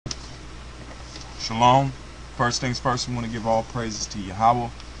Shalom. First things first, we want to give all praises to Yahweh,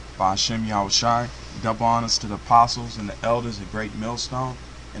 by Hashem Yahushai. Double honors to the apostles and the elders at Great Millstone,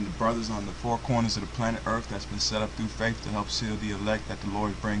 and the brothers on the four corners of the planet Earth that's been set up through faith to help seal the elect that the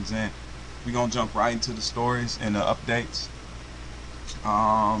Lord brings in. We're going to jump right into the stories and the updates.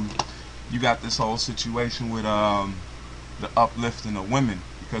 You got this whole situation with the uplifting of women,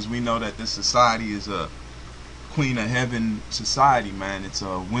 because we know that this society is a Queen of Heaven society, man. It's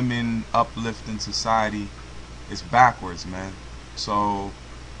a women uplifting society. It's backwards, man. So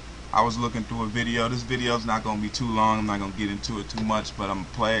I was looking through a video. This video is not going to be too long. I'm not going to get into it too much, but I'm going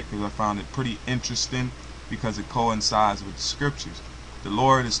to play it because I found it pretty interesting because it coincides with the scriptures. The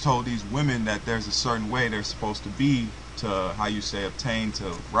Lord has told these women that there's a certain way they're supposed to be to, how you say, obtain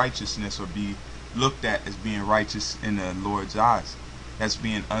to righteousness or be looked at as being righteous in the Lord's eyes. That's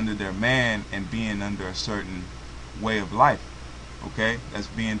being under their man and being under a certain way of life. Okay, that's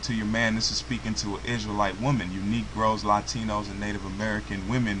being to your man. This is speaking to an Israelite woman, you Negroes, Latinos, and Native American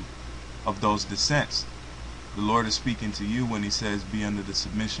women of those descents. The Lord is speaking to you when he says be under the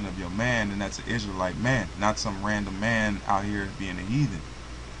submission of your man, and that's an Israelite man, not some random man out here being a heathen.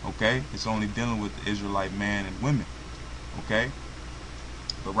 Okay, it's only dealing with the Israelite man and women. Okay,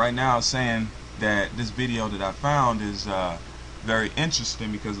 but right now it's saying that this video that I found is very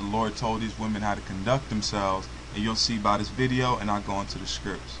interesting because the Lord told these women how to conduct themselves, and you'll see by this video, and I'll go into the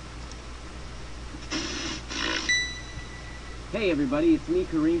scripts. Hey everybody, it's me,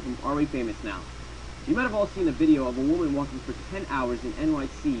 Kareem, from Are We Famous Now. You might have all seen a video of a woman walking for 10 hours in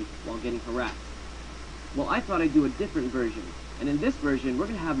NYC while getting harassed. Well, I thought I'd do a different version, and in this version, we're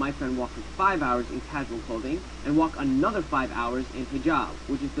going to have my friend walk for 5 hours in casual clothing, and walk another 5 hours in hijab,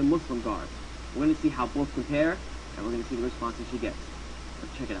 which is the Muslim garb. We're going to see how both compare, and we're going to see the responses she gets.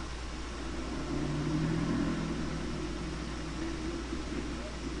 Let's check it out.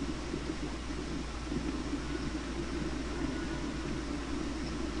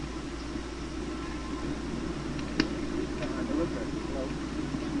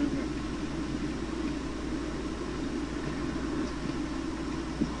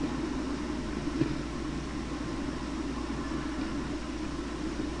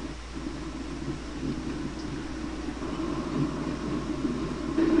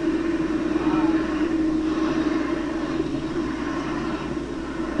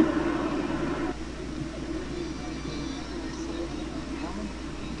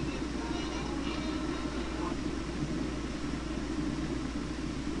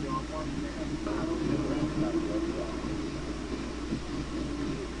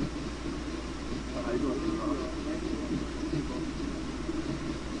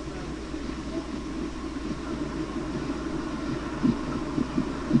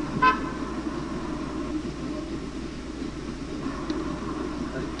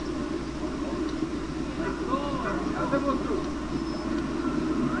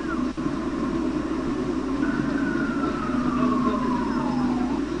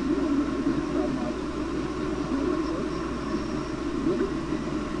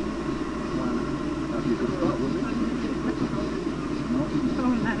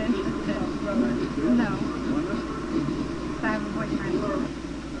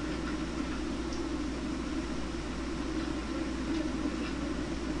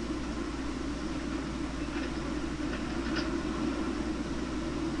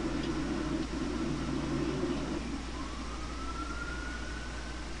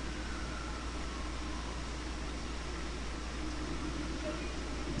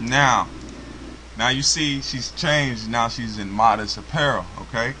 Now you see she's changed. Now she's in modest apparel.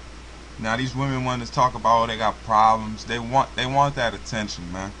 Okay, now these women want to talk about, oh, they got problems. They want that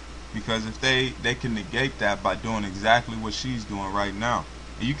attention, man, because if they can negate that by doing exactly what she's doing right now.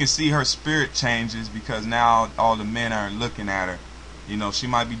 And you can see her spirit changes because now all the men are looking at her. You know, she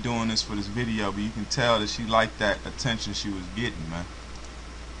might be doing this for this video, but you can tell that she liked that attention she was getting, man.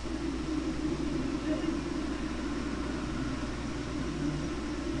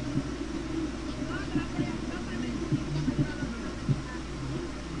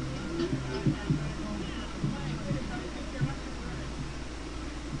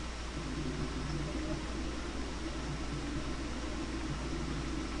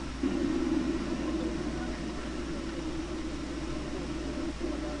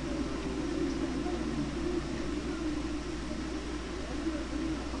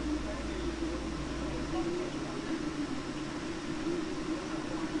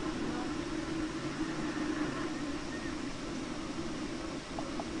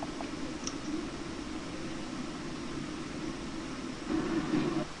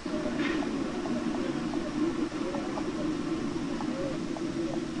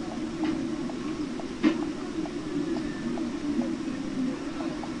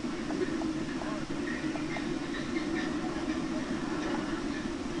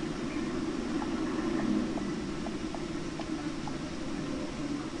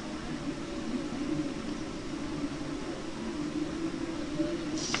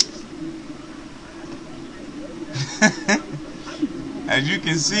 as you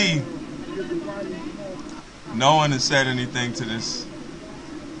can see, no one has said anything to this.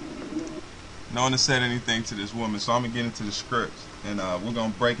 No one has said anything to this woman. So I'm gonna get into the scripts, and we're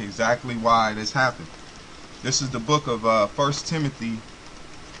gonna break exactly why this happened. This is the book of 1 Timothy.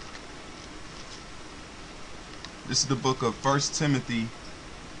 This is the book of 1 Timothy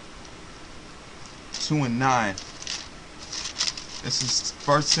 2 and 9. This is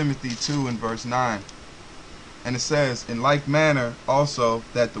 1 Timothy 2 and verse 9. And it says, in like manner also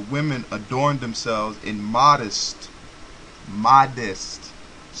that the women adorned themselves in modest.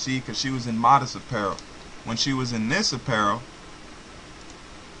 See, because she was in modest apparel. When she was in this apparel,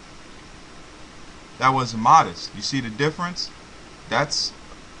 that was modest. You see the difference?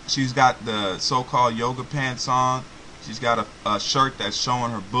 She's got the so-called yoga pants on. She's got a shirt that's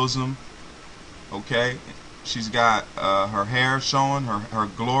showing her bosom. Okay? She's got her hair showing, her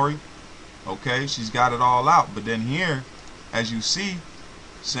glory. Okay? She's got it all out. But then here, as you see,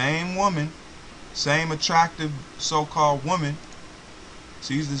 same woman, same attractive so-called woman.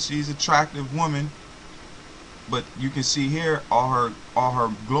 She's attractive woman. But you can see here all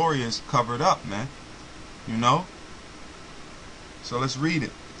her glory is covered up, man. You know? So let's read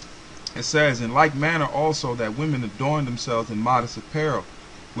it. It says, in like manner also that women adorn themselves in modest apparel,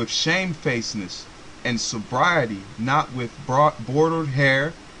 with shamefacedness and sobriety, not with bordered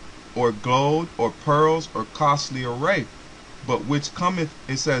hair, or gold, or pearls, or costly array, but which cometh,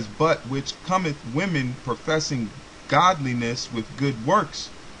 it says, but which cometh women professing godliness with good works.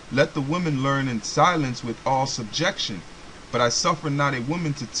 Let the women learn in silence with all subjection. But I suffer not a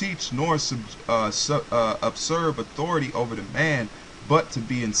woman to teach, nor observe authority over the man, but to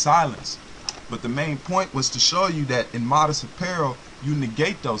be in silence. But the main point was to show you that in modest apparel, you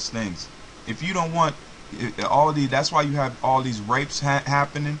negate those things. If you don't want all these, that's why you have all these rapes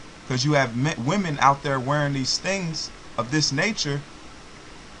happening, because you have women out there wearing these things of this nature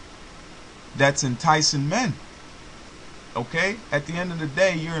that's enticing men. Okay, at the end of the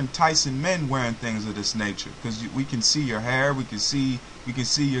day, you're enticing men wearing things of this nature, because we can see your hair, we can see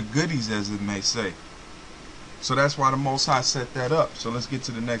your goodies, as it may say. So that's why the Most High set that up. So let's get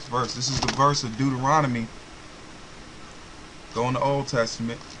to the next verse. This is the verse of Deuteronomy. Go in the Old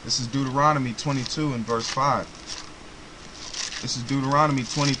Testament. This is Deuteronomy 22 and verse 5. This is Deuteronomy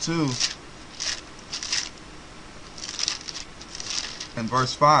 22 and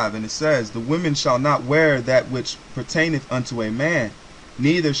verse 5, and it says, the women shall not wear that which pertaineth unto a man,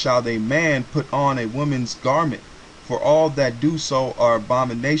 neither shall a man put on a woman's garment, for all that do so are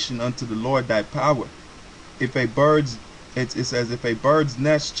abomination unto the Lord thy power. If a bird's, it says, if a bird's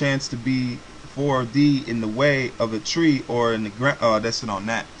nest chance to be for thee in the way of a tree or in the ground, that's it on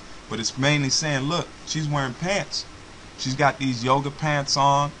that. But it's mainly saying, look, she's wearing pants. She's got these yoga pants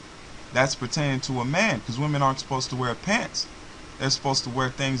on. That's pertaining to a man, because women aren't supposed to wear pants. They're supposed to wear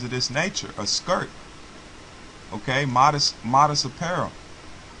things of this nature, a skirt. Okay, modest apparel.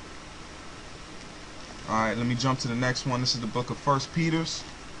 Alright, let me jump to the next one. This is the book of 1 Peter. Let's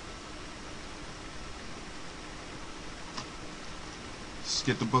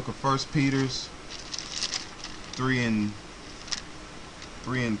get the book of 1 Peter 3 and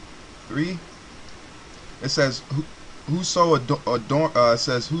 3. It says, whoso adorning,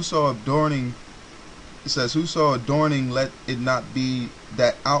 it says, whoso adorning, let it not be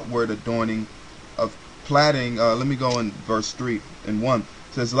that outward adorning of plaiting. Let me go in verse 3 and 1. It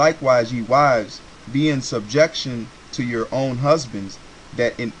says, likewise, ye wives, be in subjection to your own husbands,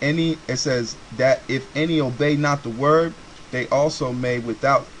 that in any, it says, that if any obey not the word, they also may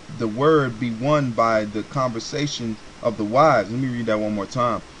without the word be won by the conversation of the wives. Let me read that one more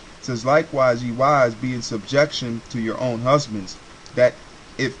time. It says, likewise, ye wives, be in subjection to your own husbands, that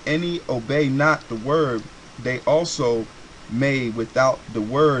if any obey not the word, they also may without the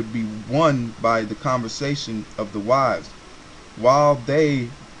word be won by the conversation of the wives, while they, it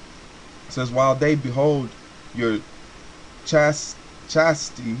says, while they behold your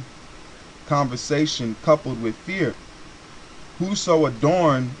chastity conversation coupled with fear. Whoso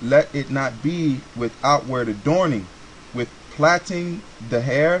adorn, let it not be with outward adorning, with plaiting the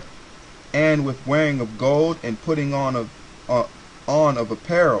hair, and with wearing of gold, and putting on of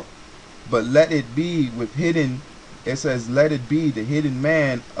apparel, but let it be with hidden, it says, let it be the hidden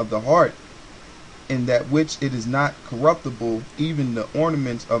man of the heart, in that which it is not corruptible, even the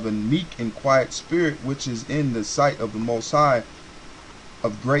ornaments of a meek and quiet spirit, which is in the sight of the Most High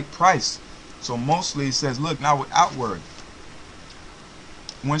of great price. So mostly it says, look, now with outward.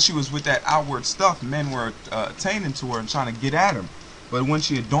 When she was with that outward stuff, men were attaining to her and trying to get at her. But when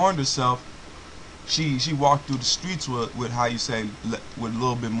she adorned herself, she walked through the streets with how you say, with a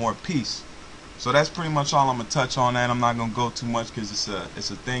little bit more peace. So that's pretty much all I'm gonna touch on that. I'm not gonna go too much because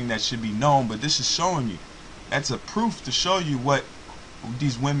it's a thing that should be known, but this is showing you. That's a proof to show you what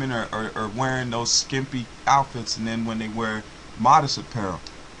these women are wearing, those skimpy outfits, and then when they wear modest apparel.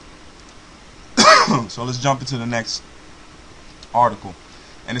 So let's jump into the next article.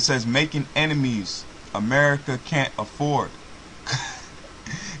 And it says, making enemies America can't afford.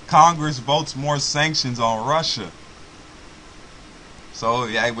 Congress votes more sanctions on Russia. So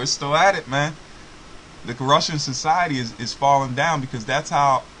yeah, we're still at it, man. The Russian society is falling down because that's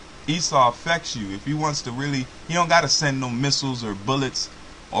how Esau affects you. If he wants to really, he don't got to send no missiles or bullets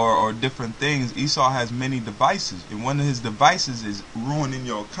or different things. Esau has many devices, and one of his devices is ruining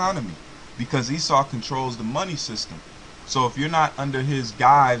your economy because Esau controls the money system. So if you're not under his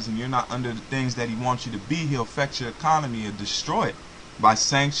guise and you're not under the things that he wants you to be, he'll affect your economy and destroy it by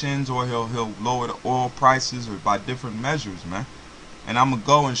sanctions, or he'll lower the oil prices, or by different measures, man. And I'm gonna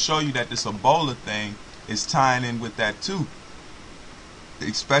go and show you that this Ebola thing is tying in with that too,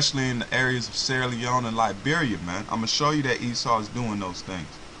 especially in the areas of Sierra Leone and Liberia, man. I'm gonna show you that Esau is doing those things.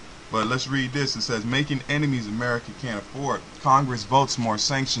 But let's read this. It says, making enemies America can't afford. Congress votes more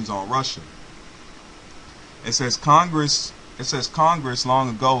sanctions on Russia. It says Congress long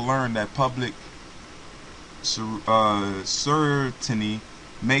ago learned that public scrutiny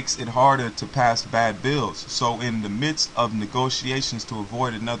makes it harder to pass bad bills. So in the midst of negotiations to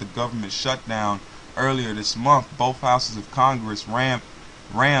avoid another government shutdown earlier this month, both houses of Congress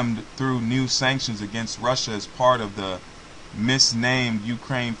rammed through new sanctions against Russia as part of the misnamed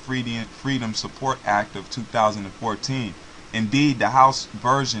Ukraine Freedom Support Act of 2014. Indeed, the House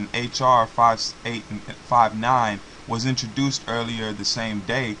version, H.R. 5859, was introduced earlier the same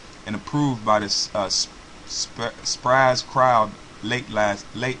day and approved by the Spraz crowd late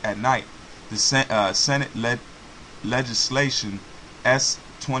at night. The Senate legislation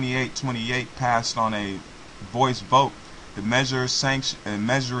S-2828 passed on a voice vote. The measure sanctions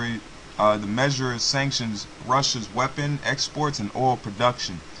Russia's weapon exports and oil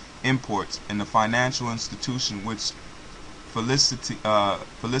production, imports, and the financial institution which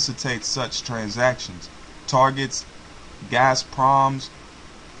felicitates such transactions. Targets Gazprom's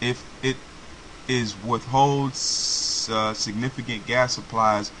if it withholds significant gas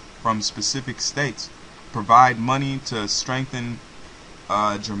supplies from specific states, provide money to strengthen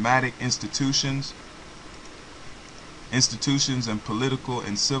dramatic institutions and political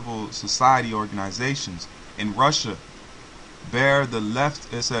and civil society organizations in Russia. Bar the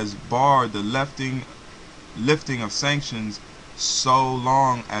lifting of sanctions so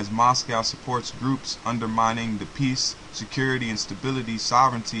long as Moscow supports groups undermining the peace, security, and stability,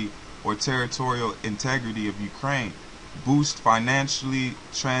 sovereignty, or territorial integrity of Ukraine. Boast financial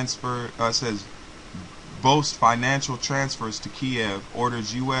transfers to Kiev,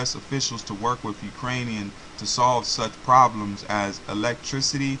 orders U.S. officials to work with Ukrainian to solve such problems as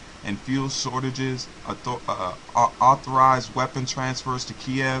electricity and fuel shortages, authorized weapon transfers to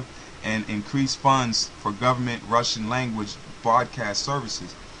Kiev, and increase funds for government Russian language broadcast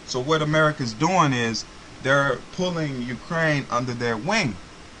services. So what America's doing is they're pulling Ukraine under their wing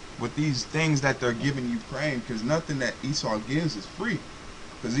with these things that they're giving Ukraine, because nothing that Esau gives is free.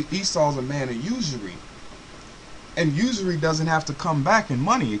 Because Esau's a man of usury. And usury doesn't have to come back in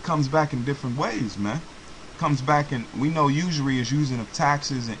money. It comes back in different ways, man. It comes back in, we know usury is using of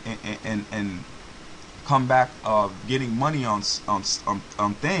taxes and come back of getting money on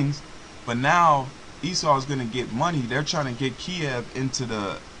things. But now Esau is going to get money. They're trying to get Kiev into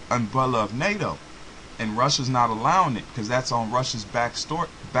the umbrella of NATO. And Russia's not allowing it because that's on Russia's back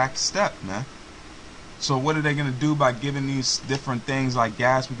step, man. So what are they going to do by giving these different things like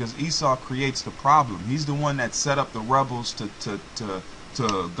gas? Because Esau creates the problem. He's the one that set up the rebels to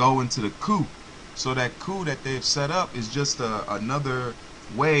go into the coup. So that coup that they've set up is just another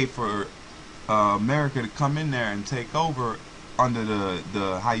way for America to come in there and take over under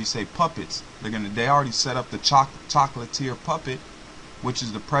the how you say puppets. They already set up the chocolatier puppet, which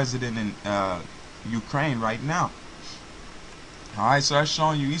is the president in Ukraine right now. Alright, so that's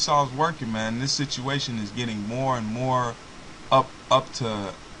showing you Esau's working, man. This situation is getting more and more up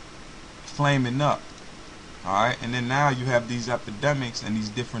to flaming up. Alright, and then now you have these epidemics and these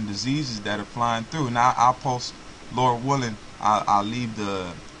different diseases that are flying through. And I'll post, Lord willing, I'll leave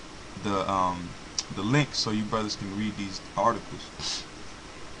the link so you brothers can read these articles.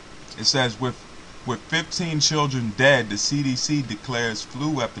 It says, with 15 children dead, the CDC declares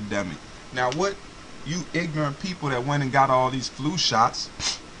flu epidemic. Now what, you ignorant people that went and got all these flu shots,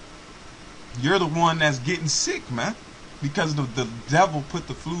 you're the one that's getting sick, man, because the devil put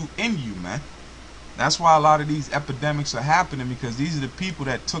the flu in you, man. That's why a lot of these epidemics are happening, because these are the people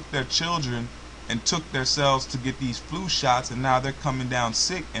that took their children and took themselves to get these flu shots, and now they're coming down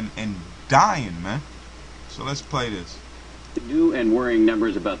sick and dying, man. So let's play this. New and worrying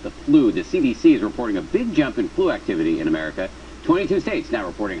numbers about the flu. The CDC is reporting a big jump in flu activity in America. 22 states now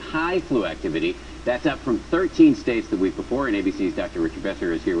reporting high flu activity. That's up from 13 states the week before, and ABC's Dr. Richard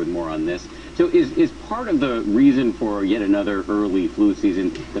Besser is here with more on this. So is part of the reason for yet another early flu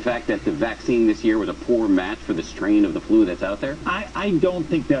season the fact that the vaccine this year was a poor match for the strain of the flu that's out there? I don't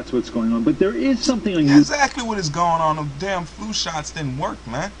think that's what's going on, but there is something unusual. Exactly what is going on. Them damn flu shots didn't work,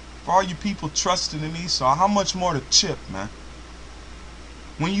 man. For all you people trusting in Esau, how much more to chip, man?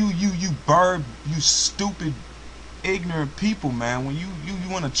 When you stupid, ignorant people, man, when you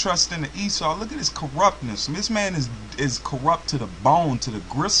want to trust in the Esau, look at his corruptness. This man is corrupt to the bone, to the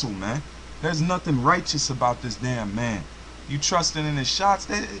gristle, man. There's nothing righteous about this damn man. You trusting in his shots?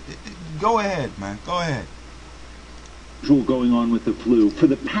 Go ahead, man. Go ahead. Going on with the flu. For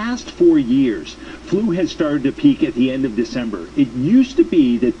the past 4 years, flu has started to peak at the end of December. It used to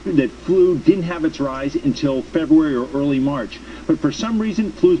be that flu didn't have its rise until February or early March. But for some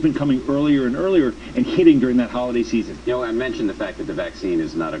reason, flu's been coming earlier and earlier and hitting during that holiday season. You know, I mentioned the fact that the vaccine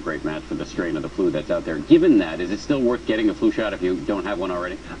is not a great match for the strain of the flu that's out there. Given that, is it still worth getting a flu shot if you don't have one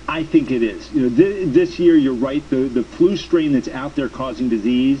already? I think it is. You know, this year, you're right, the flu strain that's out there causing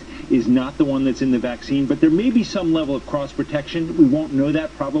disease is not the one that's in the vaccine, but there may be some level of cross protection. We won't know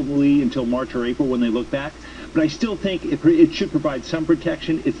that probably until March or April when they look back. But I still think it should provide some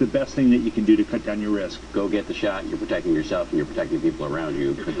protection. It's the best thing that you can do to cut down your risk. Go get the shot. You're protecting yourself and you're protecting people around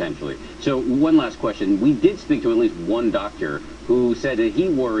you, potentially. So one last question. We did speak to at least one doctor who said that he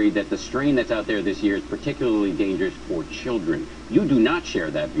worried that the strain that's out there this year is particularly dangerous for children. You do not share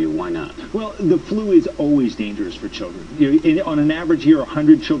that view. Why not? Well, the flu is always dangerous for children. You know, on an average year,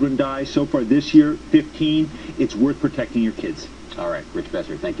 100 children die. So far this year, 15. It's worth protecting your kids. All right. Rich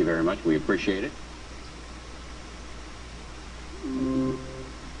Besser, thank you very much. We appreciate it.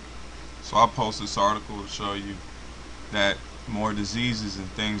 So I post this article to show you that more diseases and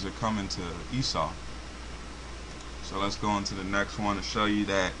things are coming to Esau. So let's go on to the next one to show you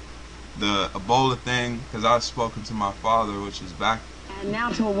that the Ebola thing, because I've spoken to my father, which is back. And now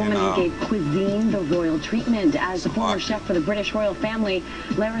to a woman who gave cuisine the royal treatment. As the former chef for the British royal family,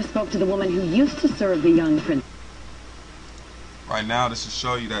 Lara spoke to the woman who used to serve the young prince. Right now, this will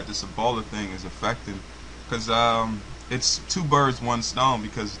show you that this Ebola thing is affecting, because it's two birds, one stone,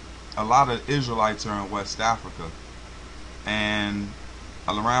 because a lot of Israelites are in West Africa, and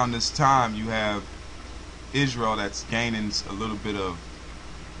around this time you have Israel that's gaining a little bit of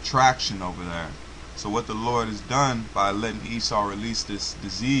traction over there. So what the Lord has done by letting Esau release this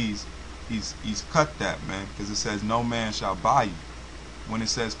disease, he's cut that, man, because it says no man shall buy you. When it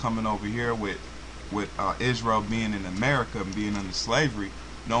says coming over here with Israel being in America and being under slavery,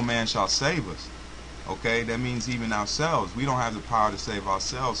 no man shall save us. Okay, that means even ourselves, we don't have the power to save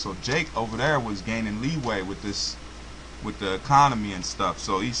ourselves. So Jake over there was gaining leeway with this, with the economy and stuff.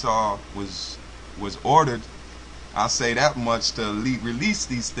 So Esau was ordered, I'll say that much, to release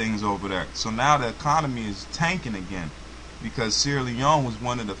these things over there. So now the economy is tanking again, because Sierra Leone was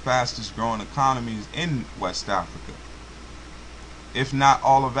one of the fastest growing economies in West Africa, if not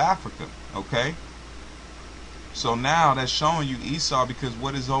all of Africa. Okay, so now that's showing you Esau, because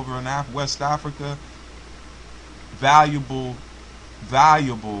what is over in West Africa? Valuable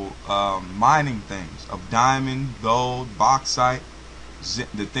mining things of diamond, gold, bauxite,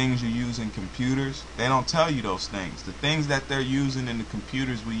 the things you use in computers. They don't tell you those things. The things that they're using in the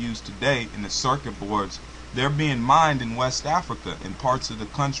computers we use today, in the circuit boards, they're being mined in West Africa, in parts of the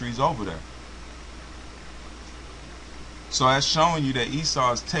countries over there. So that's showing you that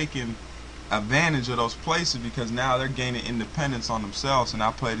Esau is taking advantage of those places, because now they're gaining independence on themselves. And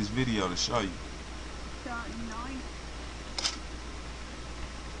I'll play this video to show you.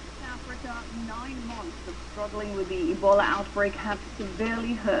 Africa, 9 months of struggling with the Ebola outbreak have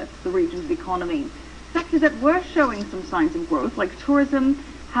severely hurt the region's economy. Sectors that were showing some signs of growth, like tourism,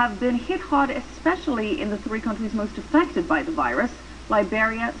 have been hit hard, especially in the 3 countries most affected by the virus: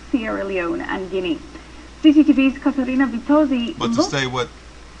 Liberia, Sierra Leone, and Guinea. CCTV's Caterina Vitozzi. But to say what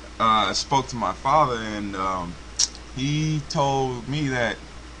I spoke to my father, and he told me that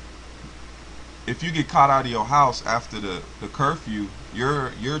if you get caught out of your house after the curfew,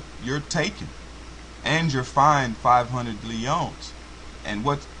 you're taken, and you're fined 500 leones, and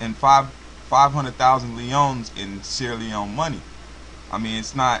 500,000 leones in Sierra Leone money. I mean,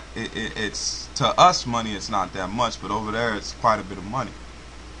 it's not, it's to us money, it's not that much, but over there it's quite a bit of money.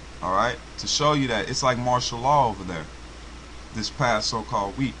 All right, to show you that it's like martial law over there this past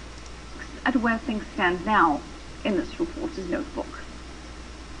so-called week. At where things stand now in this reporter's notebook.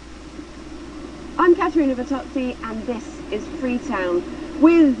 I'm Katerina Bertozzi, and this is Freetown.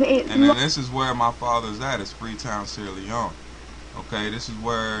 With its and then this is where my father's at. It's Freetown, Sierra Leone. Okay, this is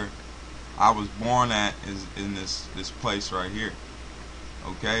where I was born at, is in this place right here.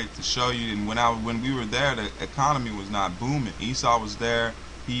 Okay, to show you, and when we were there, the economy was not booming. Esau was there.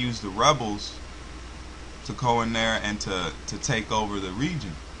 He used the rebels to go in there and to take over the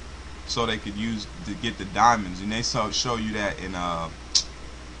region, so they could use to get the diamonds. And they show you that in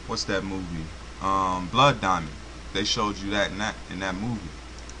what's that movie? Blood Diamond. They showed you that in that movie.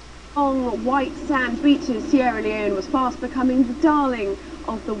 On white sand beaches, Sierra Leone was fast becoming the darling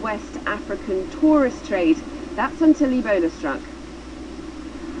of the West African tourist trade. That's until Ebola struck.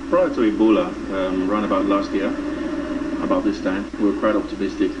 Prior to Ebola, around about last year, about this time, we were quite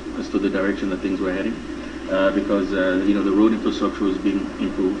optimistic as to the direction that things were heading, because you know, the road infrastructure was being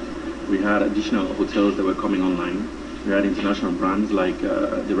improved. We had additional hotels that were coming online. We had international brands like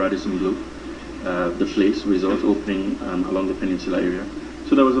the Radisson Blu, the Place Resort opening along the peninsula area.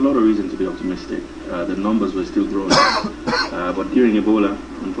 So there was a lot of reason to be optimistic. The numbers were still growing, but during Ebola,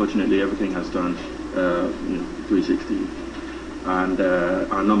 unfortunately, everything has turned 360. And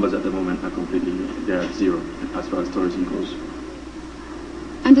our numbers at the moment are completely, they're at zero as far as tourism goes.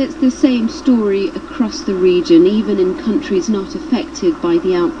 And it's the same story across the region, even in countries not affected by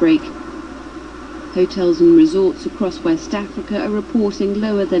the outbreak. Hotels and resorts across West Africa are reporting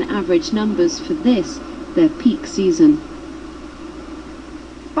lower than average numbers for this, their peak season.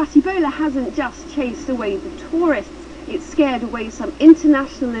 But Ebola hasn't just chased away the tourists. It's scared away some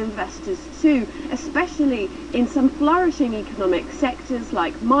international investors too, especially in some flourishing economic sectors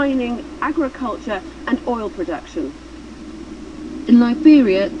like mining, agriculture and oil production. In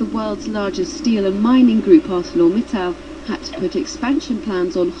Liberia, the world's largest steel and mining group, ArcelorMittal, had to put expansion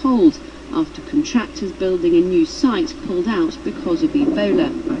plans on hold after contractors building a new site pulled out because of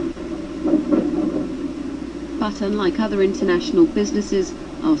Ebola. But unlike other international businesses,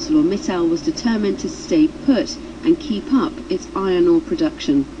 ArcelorMittal was determined to stay put and keep up its iron ore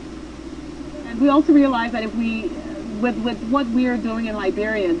production. And we also realize that if we, with what we are doing in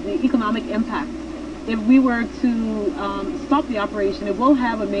Liberia, the economic impact, if we were to stop the operation, it will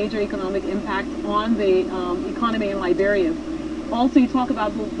have a major economic impact on the economy in Liberia. Also, you talk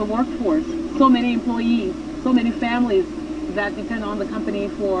about the workforce, so many employees, so many families that depend on the company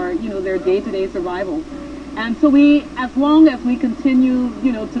for, you know, their day-to-day survival. And so as long as we continue,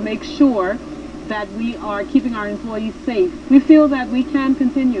 you know, to make sure that we are keeping our employees safe, we feel that we can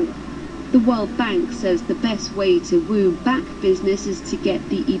continue. The World Bank says the best way to woo back business is to get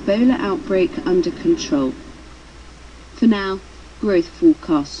the Ebola outbreak under control. For now, growth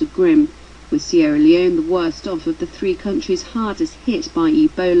forecasts are grim, with Sierra Leone the worst off of the three countries hardest hit by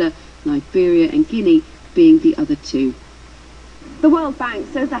Ebola, Liberia and Guinea being the other two. The World Bank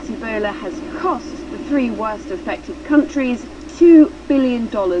says that Ebola has cost the three worst affected countries $2 billion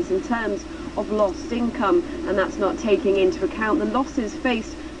in terms of lost income, and that's not taking into account the losses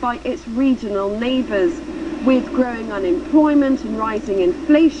faced by its regional neighbours. With growing unemployment and rising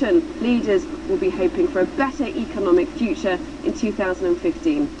inflation, leaders will be hoping for a better economic future in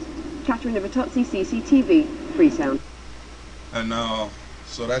 2015. Katerina Bertozzi, CCTV, Freetown. And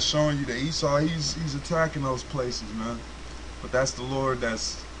so that's showing you that Esau, he's attacking those places, man. But that's the Lord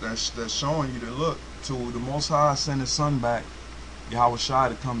that's showing you to look to the Most High, send His Son back, Yahweh Shai,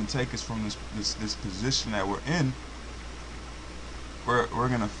 to come and take us from this position that we're in. We're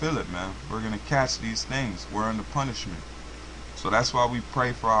gonna feel it, man. We're gonna catch these things. We're under punishment. So that's why we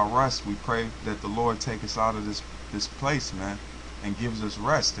pray for our rest. We pray that the Lord take us out of this place, man, and gives us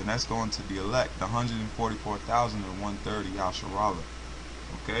rest. And that's going to the elect, the 144,130 Yasharallah.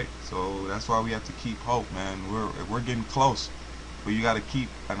 Okay, so that's why we have to keep hope, man. We're getting close, but you got to keep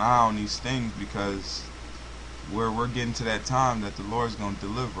an eye on these things, because we're getting to that time that the Lord's gonna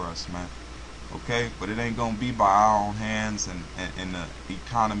deliver us, man. Okay, but it ain't gonna be by our own hands and the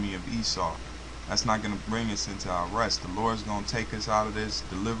economy of Esau. That's not gonna bring us into our rest. The Lord's gonna take us out of this,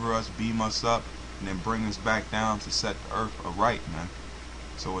 deliver us, beam us up, and then bring us back down to set the earth aright, man.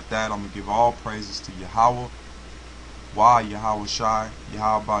 So with that, I'm gonna give all praises to Yahweh. Why Yahweh Shai,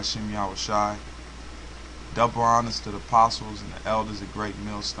 Yahweh Bashim Yahweh Shai. Double honors to the apostles and the elders at Great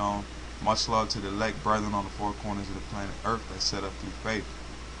Millstone. Much love to the elect brethren on the four corners of the planet Earth that set up through faith.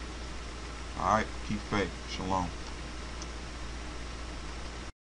 Alright, keep faith. Shalom.